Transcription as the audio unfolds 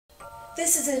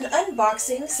This is an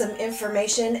unboxing, some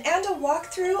information, and a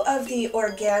walkthrough of the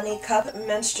OrganiCup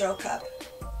Menstrual Cup.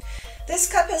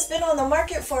 This cup has been on the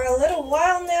market for a little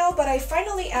while now, but I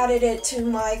finally added it to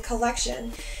my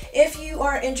collection. If you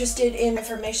are interested in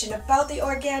information about the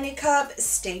OrganiCup,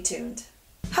 stay tuned.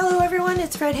 Hello everyone,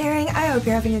 it's Red Herring. I hope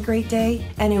you're having a great day.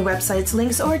 Any websites,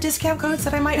 links, or discount codes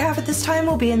that I might have at this time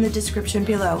will be in the description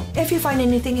below. If you find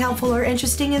anything helpful or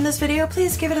interesting in this video,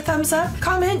 please give it a thumbs up,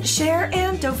 comment, share,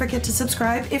 and don't forget to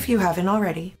subscribe if you haven't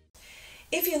already.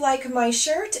 If you like my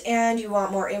shirt and you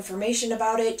want more information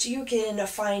about it, you can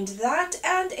find that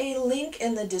and a link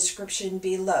in the description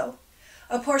below.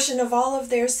 A portion of all of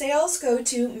their sales go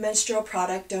to menstrual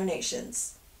product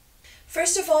donations.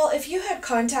 First of all, if you had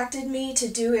contacted me to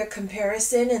do a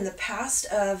comparison in the past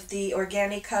of the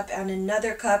OrganiCup and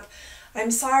another cup,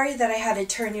 I'm sorry that I had to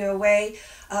turn you away.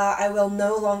 I will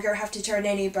no longer have to turn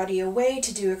anybody away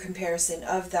to do a comparison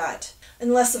of that.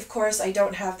 Unless, of course, I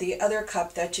don't have the other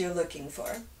cup that you're looking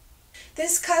for.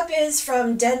 This cup is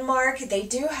from Denmark. They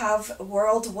do have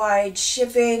worldwide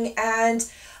shipping, and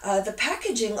the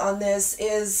packaging on this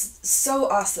is so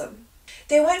awesome.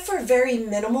 They went for very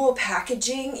minimal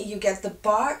packaging. You get the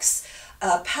box,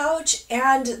 a pouch,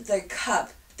 and the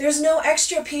cup. There's no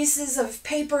extra pieces of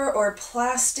paper or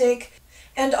plastic,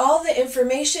 and all the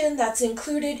information that's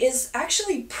included is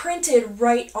actually printed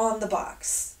right on the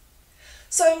box.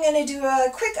 So I'm going to do a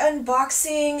quick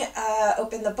unboxing,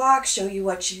 open the box, show you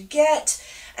what you get,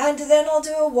 and then I'll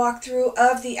do a walkthrough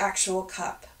of the actual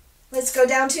cup. Let's go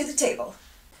down to the table.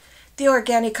 The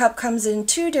OrganiCup comes in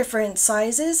two different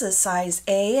sizes, a size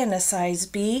A and a size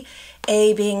B,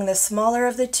 A being the smaller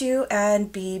of the two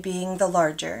and B being the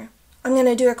larger. I'm going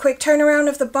to do a quick turnaround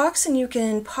of the box and you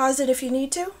can pause it if you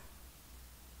need to.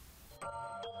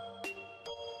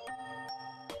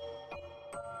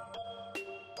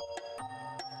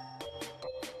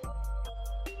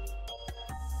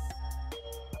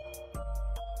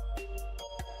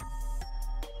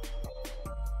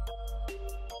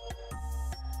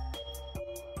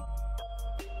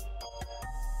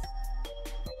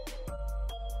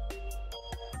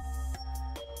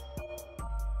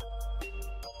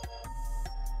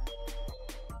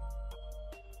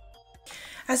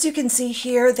 As you can see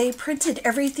here, they printed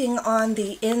everything on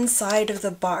the inside of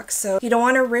the box, so you don't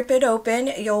want to rip it open.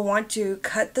 You'll want to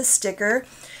cut the sticker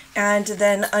and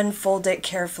then unfold it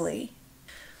carefully.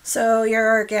 So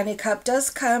your OrganiCup does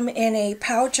come in a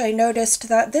pouch. I noticed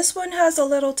that this one has a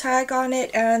little tag on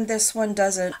it and this one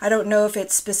doesn't. I don't know if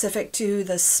it's specific to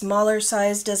the smaller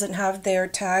size doesn't have their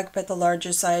tag, but the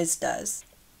larger size does.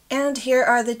 And here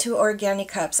are the two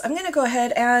OrganiCups. I'm going to go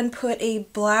ahead and put a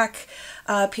black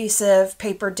piece of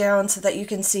paper down so that you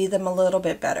can see them a little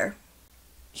bit better.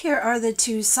 Here are the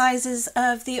two sizes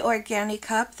of the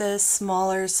OrganiCup, the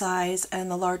smaller size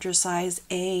and the larger size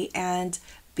A and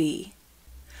B.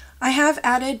 I have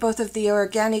added both of the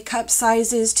OrganiCup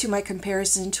sizes to my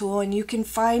comparison tool, and you can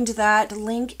find that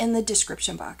link in the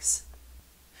description box.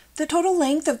 The total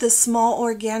length of the small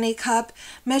OrganiCup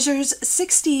measures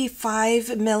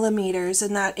 65 millimeters,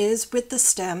 and that is with the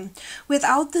stem.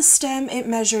 Without the stem, it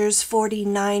measures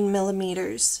 49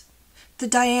 millimeters. The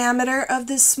diameter of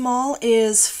this small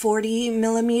is 40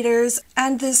 millimeters,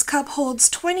 and this cup holds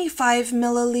 25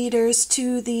 milliliters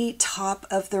to the top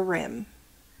of the rim.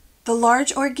 The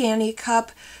large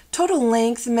OrganiCup total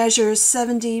length measures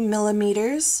 70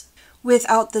 millimeters.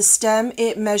 Without the stem,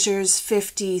 it measures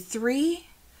 53.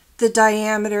 The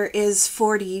diameter is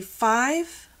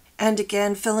 45, and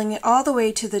again, filling it all the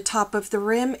way to the top of the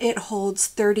rim, it holds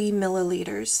 30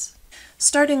 milliliters.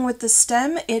 Starting with the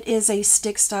stem, it is a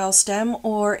stick-style stem,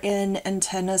 or an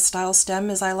antenna-style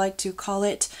stem, as I like to call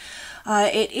it.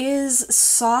 It is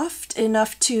soft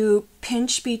enough to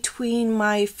pinch between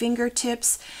my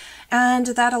fingertips, and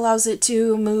that allows it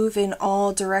to move in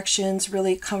all directions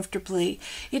really comfortably.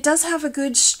 It does have a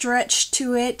good stretch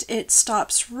to it. It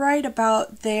stops right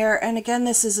about there, and again,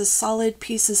 this is a solid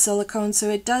piece of silicone, so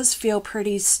it does feel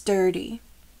pretty sturdy.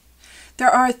 There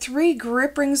are 3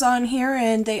 grip rings on here,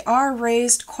 and they are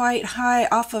raised quite high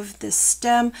off of the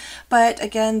stem, but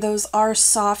again, those are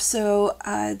soft, so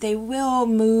they will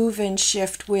move and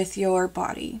shift with your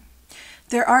body.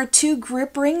 There are 2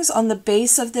 grip rings on the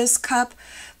base of this cup.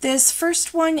 This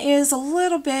first one is a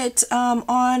little bit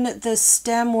on the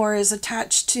stem, or is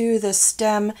attached to the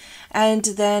stem, and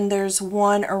then there's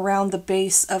one around the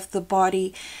base of the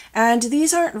body. And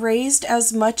these aren't raised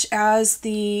as much as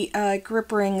the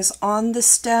grip rings on the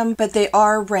stem, but they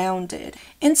are rounded.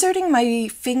 Inserting my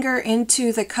finger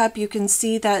into the cup, you can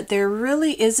see that there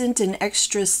really isn't an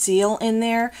extra seal in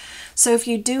there. So if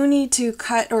you do need to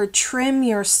cut or trim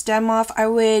your stem off, I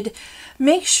would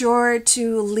Make sure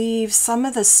to leave some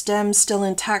of the stem still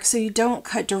intact so you don't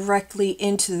cut directly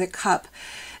into the cup.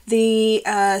 The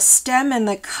stem and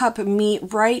the cup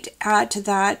meet right at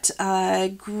that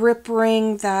grip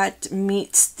ring that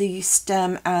meets the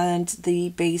stem and the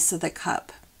base of the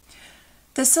cup.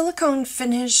 The silicone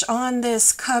finish on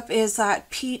this cup is that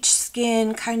peach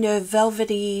skin, kind of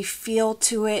velvety feel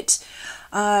to it,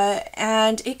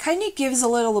 and it kind of gives a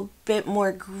little bit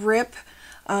more grip.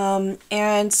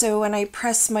 And so when I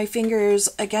press my fingers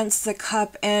against the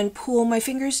cup and pull, my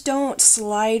fingers don't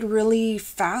slide really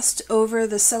fast over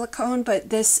the silicone, but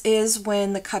this is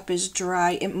when the cup is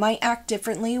dry. It might act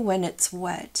differently when it's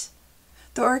wet.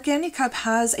 The OrganiCup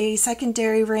has a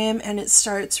secondary rim and it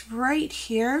starts right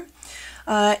here.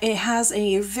 It has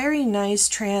a very nice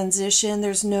transition.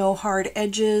 There's no hard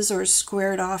edges or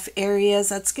squared off areas.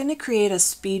 That's going to create a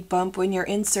speed bump when you're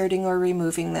inserting or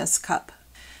removing this cup.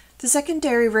 The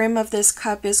secondary rim of this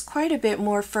cup is quite a bit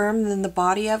more firm than the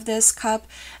body of this cup,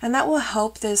 and that will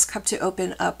help this cup to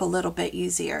open up a little bit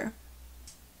easier.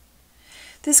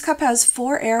 This cup has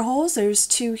 4 air holes. There's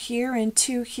 2 here and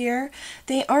 2 here.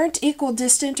 They aren't equal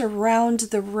distant around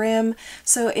the rim,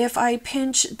 so if I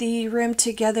pinch the rim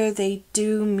together, they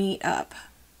do meet up.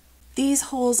 These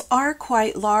holes are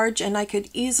quite large, and I could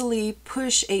easily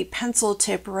push a pencil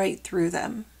tip right through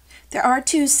them. There are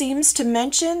 2 seams to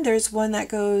mention. There's one that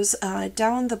goes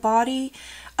down the body,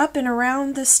 up and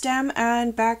around the stem,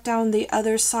 and back down the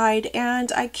other side,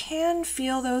 and I can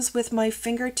feel those with my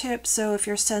fingertips, so if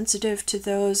you're sensitive to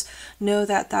those, know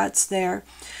that that's there.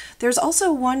 There's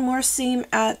also one more seam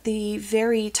at the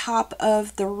very top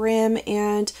of the rim,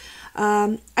 and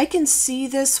I can see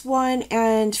this one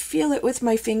and feel it with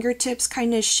my fingertips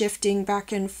kind of shifting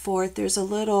back and forth. There's a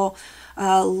little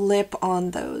lip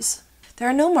on those. There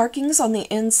are no markings on the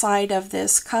inside of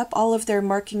this cup. All of their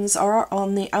markings are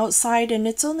on the outside, and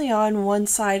it's only on one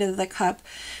side of the cup.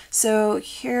 So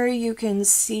here you can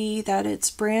see that it's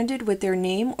branded with their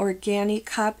name,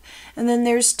 OrganiCup, and then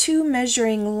there's 2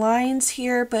 measuring lines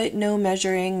here, but no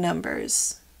measuring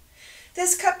numbers.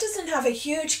 This cup doesn't have a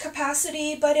huge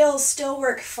capacity, but it'll still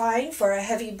work fine for a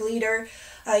heavy bleeder.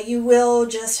 You will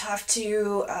just have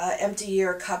to empty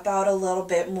your cup out a little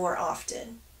bit more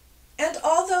often. And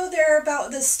although they're about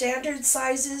the standard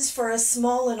sizes for a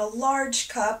small and a large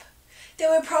cup, they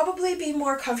would probably be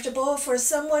more comfortable for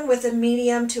someone with a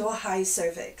medium to a high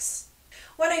cervix.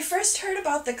 When I first heard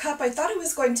about the cup, I thought it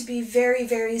was going to be very,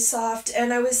 very soft,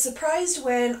 and I was surprised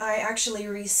when I actually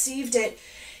received it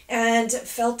and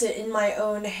felt it in my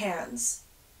own hands.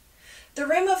 The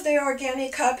rim of the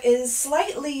OrganiCup is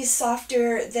slightly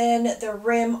softer than the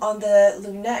rim on the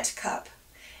Lunette cup.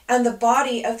 And the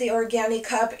body of the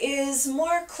OrganiCup is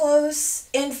more close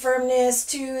in firmness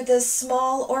to the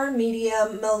small or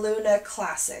medium Meluna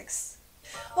Classics.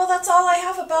 Well, that's all I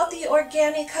have about the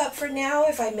OrganiCup for now.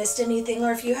 If I missed anything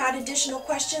or if you had additional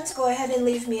questions, go ahead and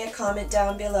leave me a comment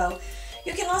down below.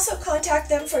 You can also contact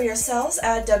them for yourselves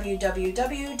at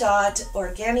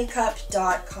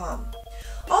www.organicup.com.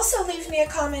 Also leave me a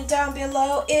comment down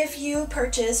below if you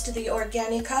purchased the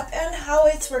OrganiCup and how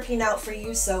it's working out for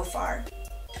you so far.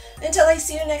 Until I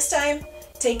see you next time,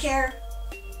 take care.